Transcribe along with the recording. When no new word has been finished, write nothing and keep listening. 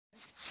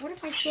What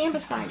if I stand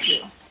beside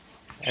you?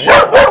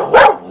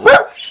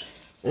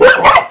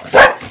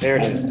 There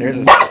it is. There's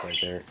a step right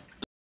there.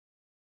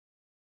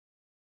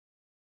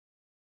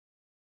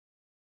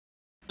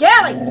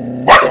 Gally!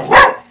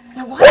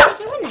 Now why are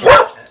you doing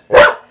that?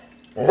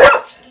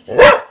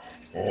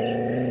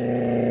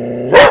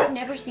 I've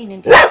never seen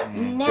him do that.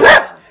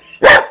 Never.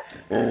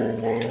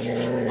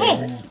 Hey!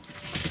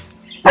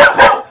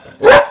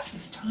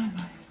 This time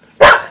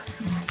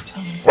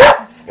tell me.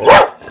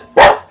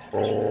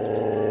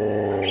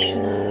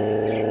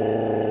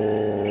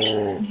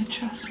 Can you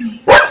trust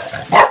me? Why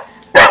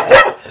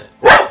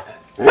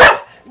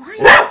are you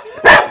doing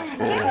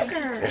that,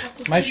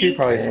 Gallagher? My shoe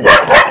probably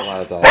smells like a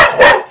lot of dogs.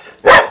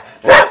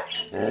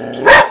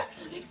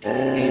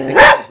 Can you pick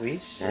up his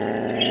leash?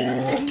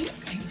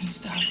 Make me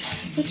stop.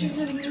 But you're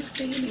letting this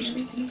baby,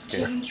 everything's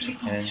changed. And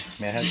then,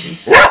 may I have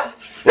his leash?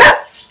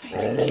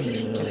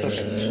 It's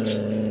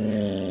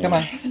okay. Come on.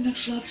 I have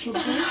enough love for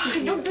both of I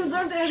you. don't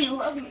deserve to have you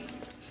love me.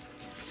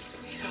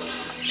 Sweetheart.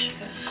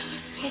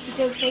 This is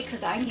okay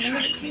because I handed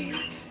it to you.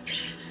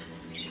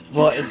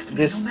 Well,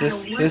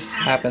 this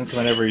happens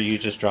whenever you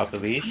just drop the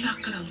leash,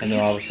 and then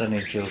all of a sudden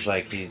he feels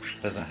like he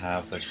doesn't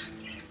have the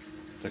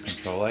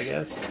control, I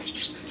guess.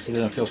 He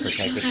doesn't feel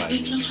protected by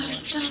you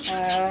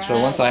anymore.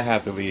 So once I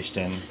have the leash,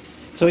 then...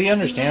 So he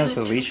understands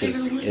the leash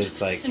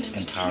is like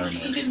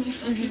empowerment.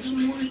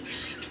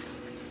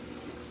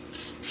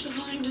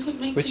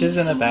 Which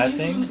isn't a bad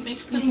thing,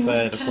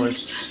 but of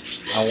course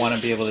I want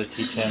to be able to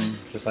teach him,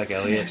 just like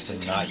Elliot,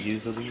 to not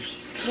use a leash.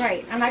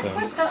 Right, and I So-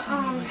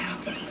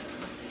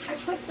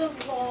 put the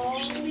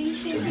long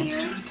leash in Let's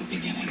here. start at the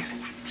beginning.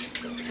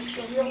 The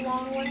real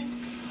long one.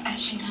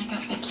 Ashley and I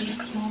got Vicky to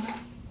come over.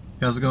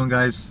 How's it going,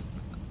 guys?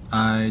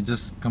 I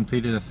just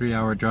completed a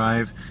 3-hour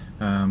drive,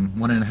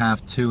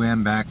 1.5, 2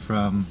 and back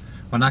from,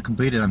 well, not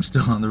completed, I'm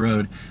still on the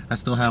road. I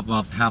still have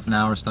about half an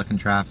hour stuck in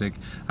traffic.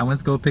 I went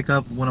to go pick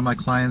up one of my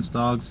client's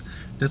dogs.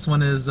 This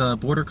one is a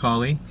Border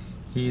Collie.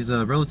 He's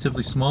a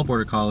relatively small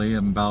Border Collie,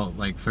 about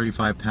like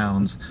 35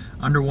 pounds,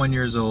 under 1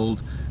 year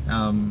old.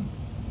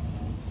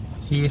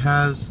 He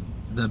has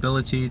the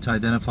ability to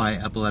identify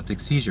epileptic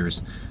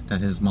seizures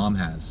that his mom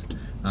has.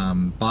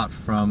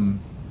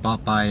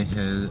 Bought by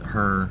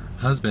her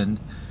husband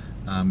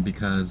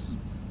because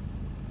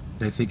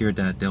they figured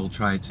that they'll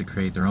try to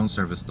create their own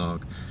service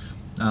dog.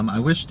 I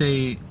wish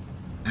they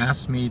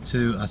asked me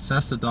to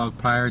assess the dog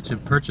prior to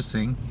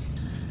purchasing,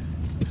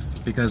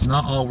 because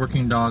not all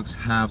working dogs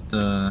have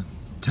the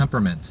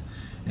temperament.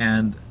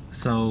 And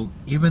so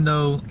even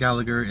though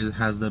Gallagher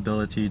has the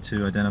ability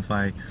to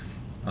identify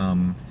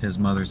his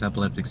mother's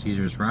epileptic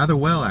seizures rather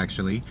well,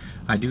 actually,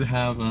 I do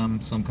have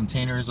some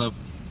containers of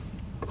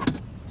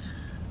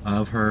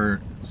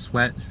her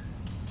sweat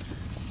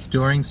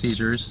during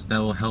seizures that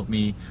will help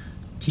me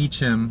teach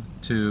him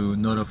to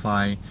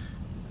notify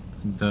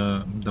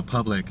the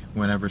public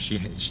whenever she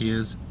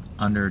is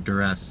under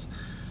duress.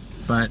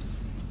 But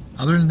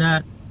other than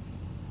that,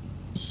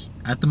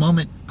 at the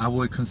moment I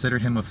would consider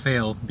him a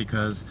fail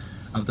because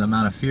of the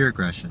amount of fear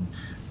aggression.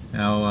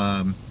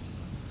 Now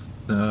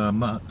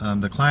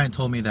the client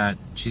told me that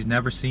she's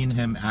never seen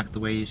him act the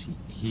way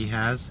he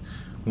has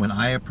when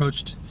I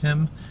approached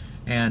him,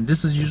 and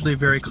this is usually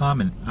very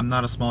common. I'm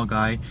not a small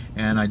guy,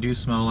 and I do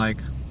smell like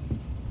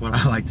what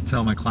I like to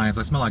tell my clients,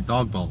 I smell like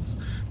dog balls,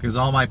 because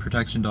all my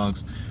protection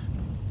dogs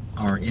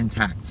are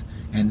intact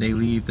and they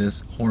leave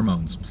this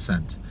hormones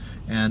scent.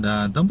 And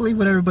don't believe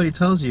what everybody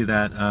tells you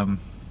that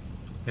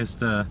it's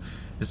the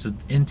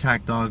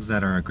intact dogs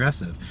that are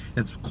aggressive.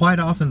 It's quite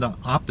often the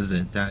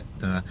opposite, that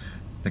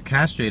the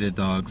castrated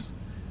dogs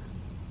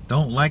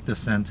don't like the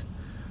scent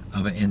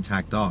of an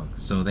intact dog,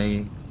 so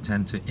they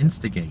tend to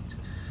instigate.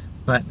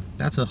 But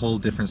that's a whole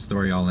different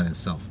story all in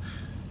itself.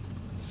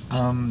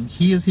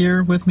 He is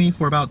here with me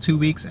for about 2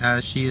 weeks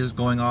as she is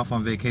going off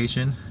on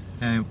vacation,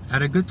 and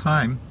at a good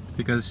time,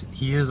 because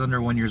he is under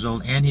 1 year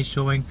old and he's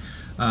showing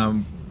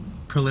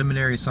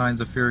preliminary signs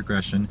of fear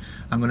aggression.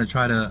 I'm going to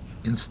try to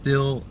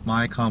instill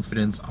my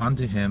confidence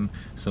onto him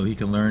so he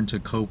can learn to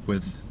cope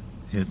with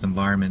his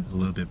environment a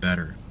little bit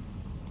better.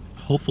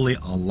 Hopefully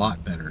a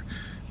lot better,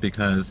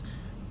 because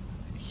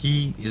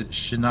he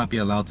should not be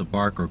allowed to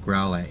bark or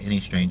growl at any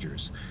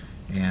strangers.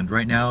 And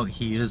right now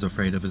he is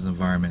afraid of his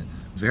environment,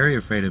 very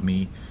afraid of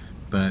me,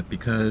 but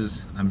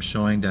because I'm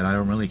showing that I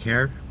don't really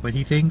care what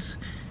he thinks,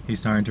 he's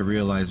starting to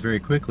realize very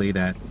quickly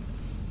that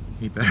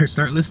he better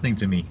start listening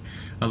to me,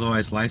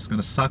 otherwise life's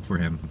gonna suck for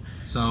him.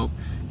 So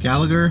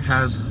Gallagher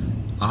has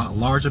a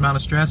large amount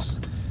of stress.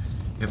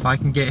 If I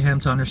can get him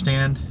to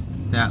understand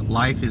that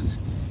life is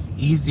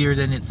easier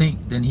than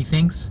he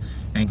thinks,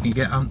 and can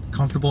get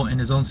comfortable in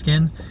his own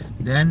skin,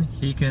 then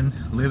he can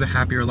live a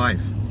happier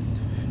life.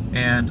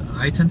 And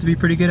I tend to be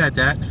pretty good at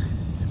that,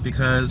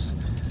 because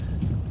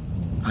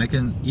I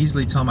can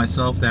easily tell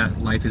myself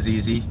that life is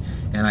easy,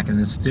 and I can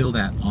instill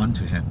that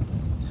onto him.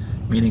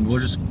 Meaning we'll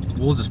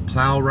just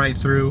plow right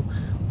through,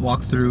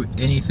 walk through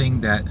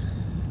anything that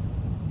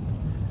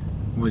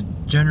would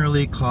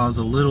generally cause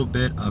a little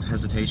bit of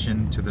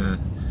hesitation to the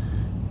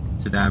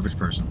average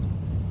person,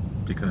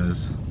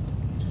 because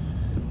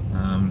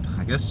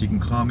I guess you can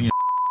call me a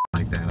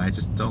like that. I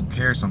just don't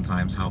care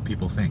sometimes how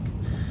people think.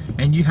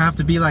 And you have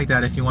to be like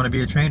that if you want to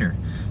be a trainer.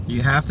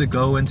 You have to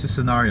go into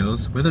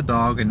scenarios with a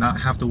dog and not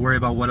have to worry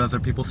about what other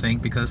people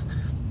think, because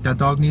that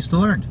dog needs to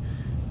learn.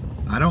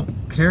 I don't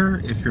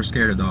care if you're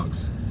scared of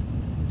dogs.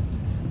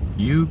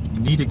 You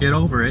need to get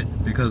over it,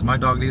 because my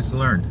dog needs to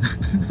learn.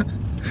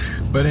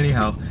 But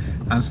anyhow,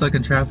 I'm stuck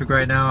in traffic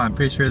right now. I'm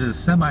pretty sure this is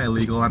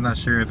semi-illegal. I'm not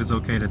sure if it's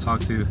okay to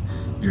talk to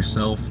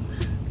yourself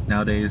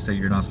nowadays, that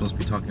you're not supposed to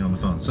be talking on the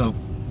phone. So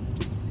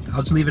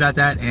I'll just leave it at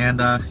that, and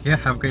yeah,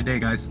 have a great day,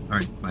 guys. All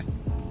right, bye.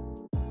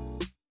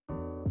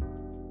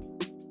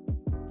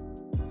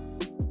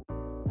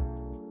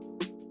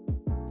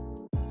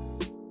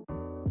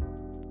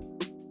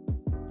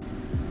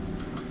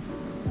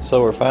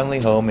 So we're finally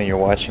home, and you're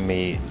watching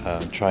me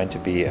trying to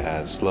be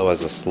as slow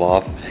as a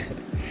sloth,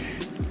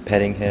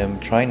 petting him,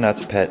 trying not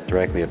to pet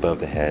directly above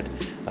the head,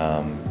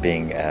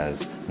 being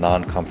as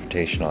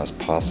non-confrontational as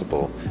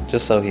possible,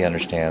 just so he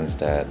understands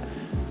that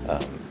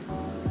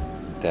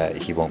that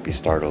he won't be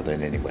startled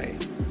in any way.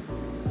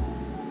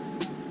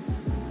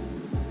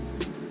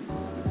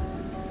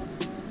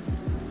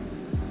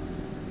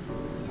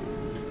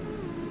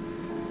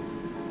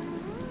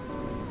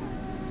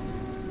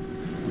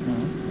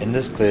 In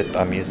this clip,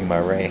 I'm using my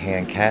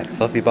right-hand cat,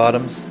 Fluffy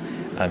Bottoms.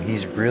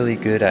 He's really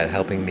good at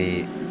helping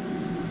me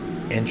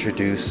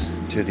introduce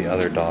to the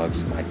other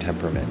dogs my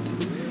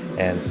temperament.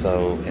 And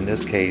so in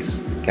this case,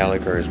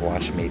 Gallagher is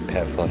watching me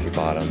pet Fluffy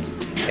Bottoms,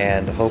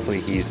 and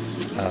hopefully he's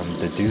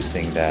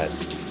deducing that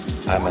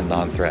I'm a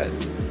non-threat.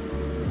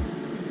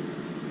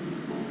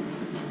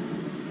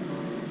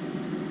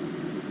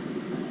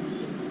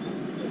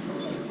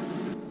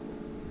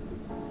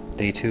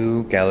 Day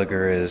 2,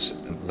 Gallagher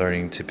is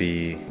learning to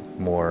be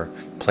more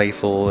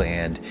playful,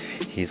 and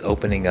he's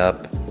opening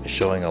up,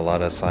 showing a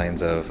lot of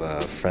signs of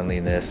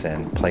friendliness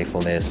and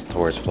playfulness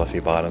towards Fluffy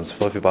Bottoms.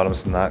 Fluffy Bottoms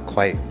is not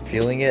quite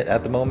feeling it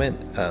at the moment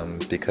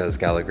because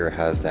Gallagher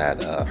has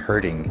that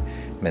herding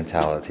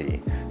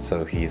mentality,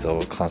 so he's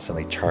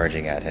constantly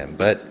charging at him.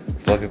 But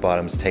Fluffy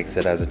Bottoms takes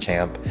it as a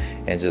champ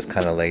and just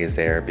kind of lays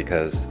there,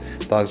 because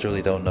dogs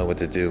really don't know what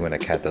to do when a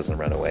cat doesn't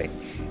run away.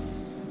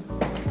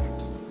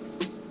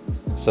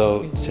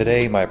 So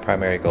today my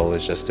primary goal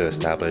is just to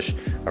establish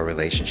a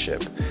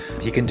relationship.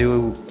 He can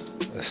do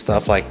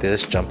stuff like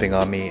this, jumping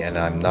on me, and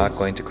I'm not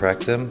going to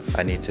correct him.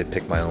 I need to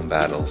pick my own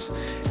battles.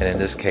 And in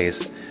this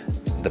case,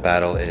 the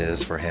battle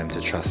is for him to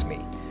trust me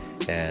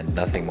and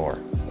nothing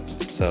more.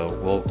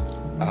 So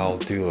I'll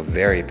do a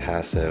very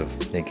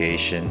passive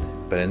negation,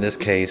 but in this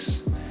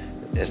case,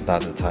 it's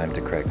not the time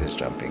to correct his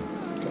jumping.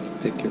 Gotta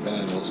pick your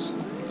battles.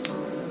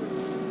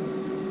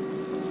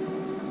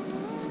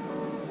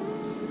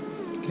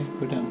 Okay,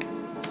 go down.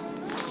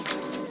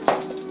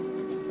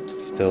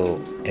 Still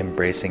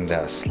embracing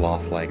that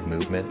sloth-like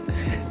movement.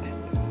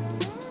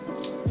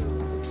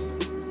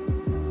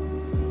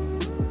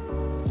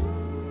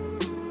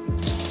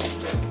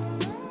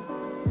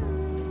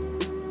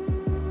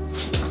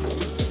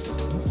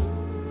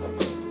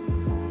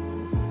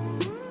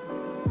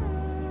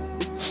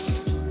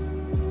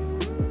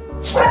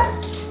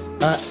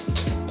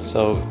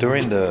 So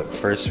during the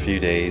first few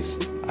days,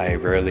 I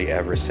rarely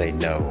ever say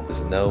no.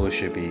 No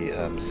should be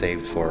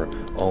saved for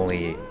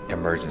only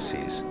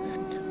emergencies.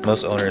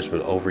 Most owners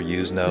would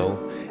overuse no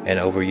and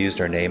overuse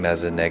their name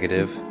as a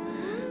negative.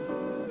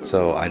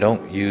 So I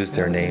don't use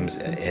their names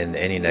in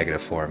any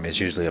negative form. It's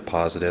usually a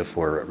positive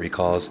for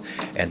recalls,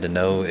 and the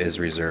no is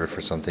reserved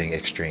for something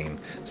extreme.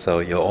 So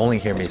you'll only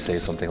hear me say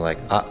something like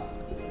ah,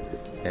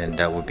 and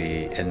that would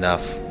be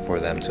enough for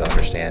them to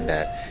understand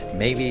that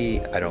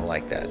maybe I don't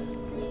like that.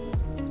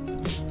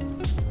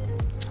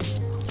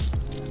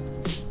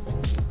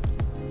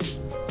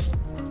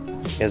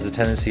 He has a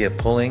tendency of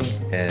pulling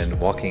and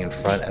walking in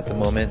front at the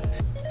moment.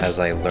 As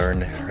I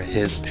learn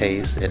his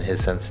pace and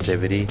his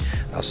sensitivity,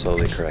 I'll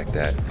slowly correct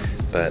that.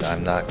 But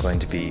I'm not going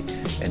to be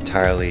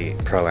entirely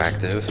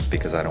proactive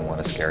because I don't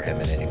want to scare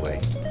him in any way.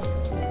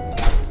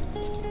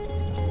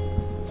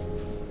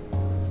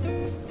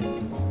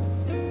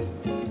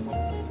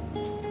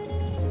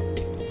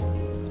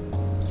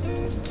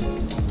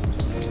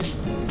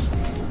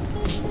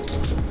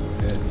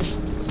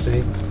 Good.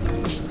 Stay.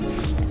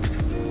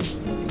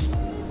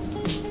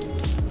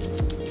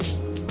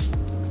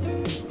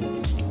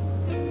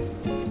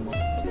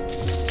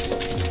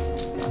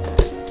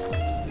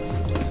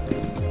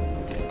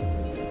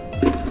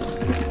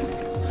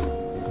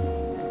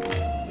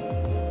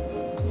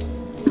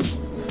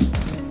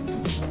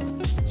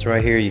 So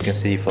right here you can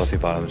see Fluffy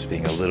Bottoms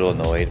being a little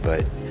annoyed,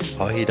 but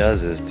all he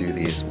does is do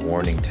these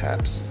warning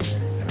taps.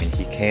 I mean,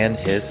 he can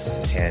hiss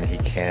and he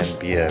can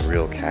be a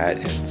real cat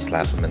and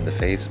slap him in the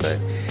face, but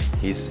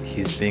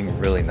he's being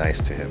really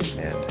nice to him,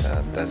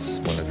 and that's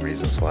one of the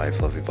reasons why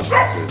Fluffy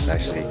Bottoms is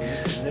actually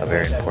a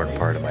very important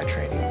part of my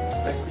training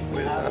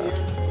with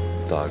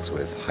dogs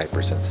with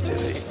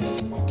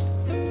hypersensitivity.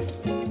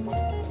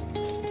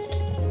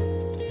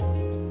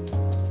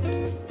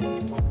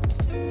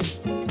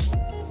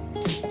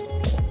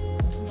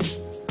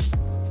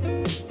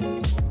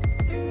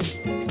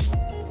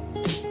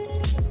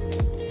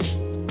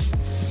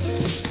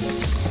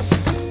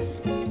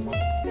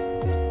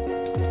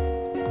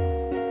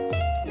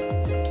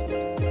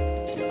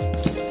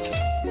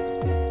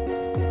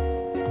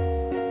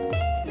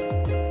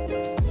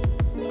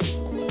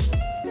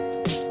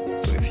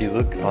 if you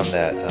look on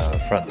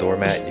that front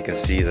doormat, you can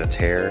see the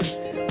tear.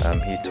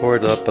 He tore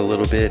it up a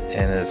little bit,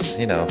 and it's,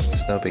 you know,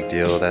 it's no big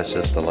deal. That's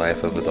just the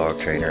life of a dog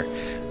trainer.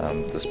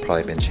 This has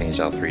probably been changed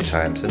out 3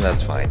 times, and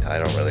that's fine. I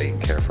don't really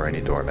care for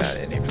any doormat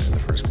in the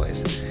first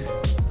place.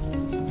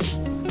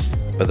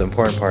 But the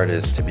important part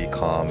is to be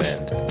calm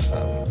and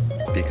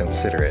be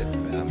considerate.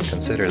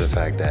 Consider the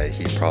fact that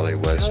he probably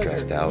was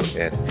stressed out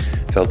and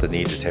felt the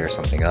need to tear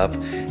something up.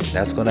 And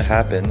that's going to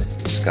happen. You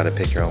just got to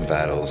pick your own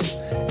battles.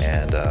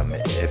 And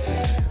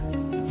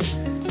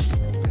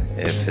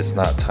if it's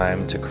not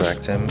time to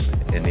correct him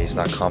and he's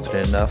not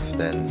confident enough,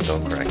 then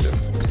don't correct him.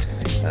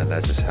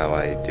 That's just how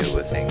I deal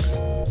with things.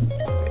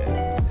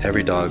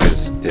 Every dog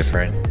is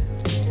different,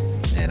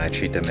 and I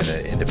treat them on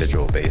an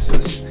individual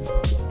basis.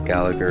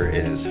 Gallagher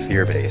is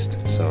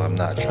fear-based, so I'm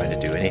not trying to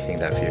do anything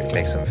that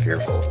makes him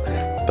fearful.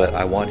 But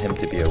I want him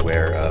to be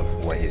aware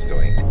of what he's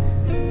doing.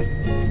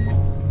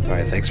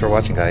 Alright, thanks for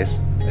watching, guys.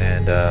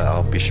 And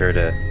I'll be sure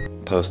to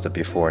post a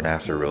before and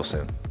after real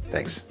soon.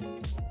 Thanks.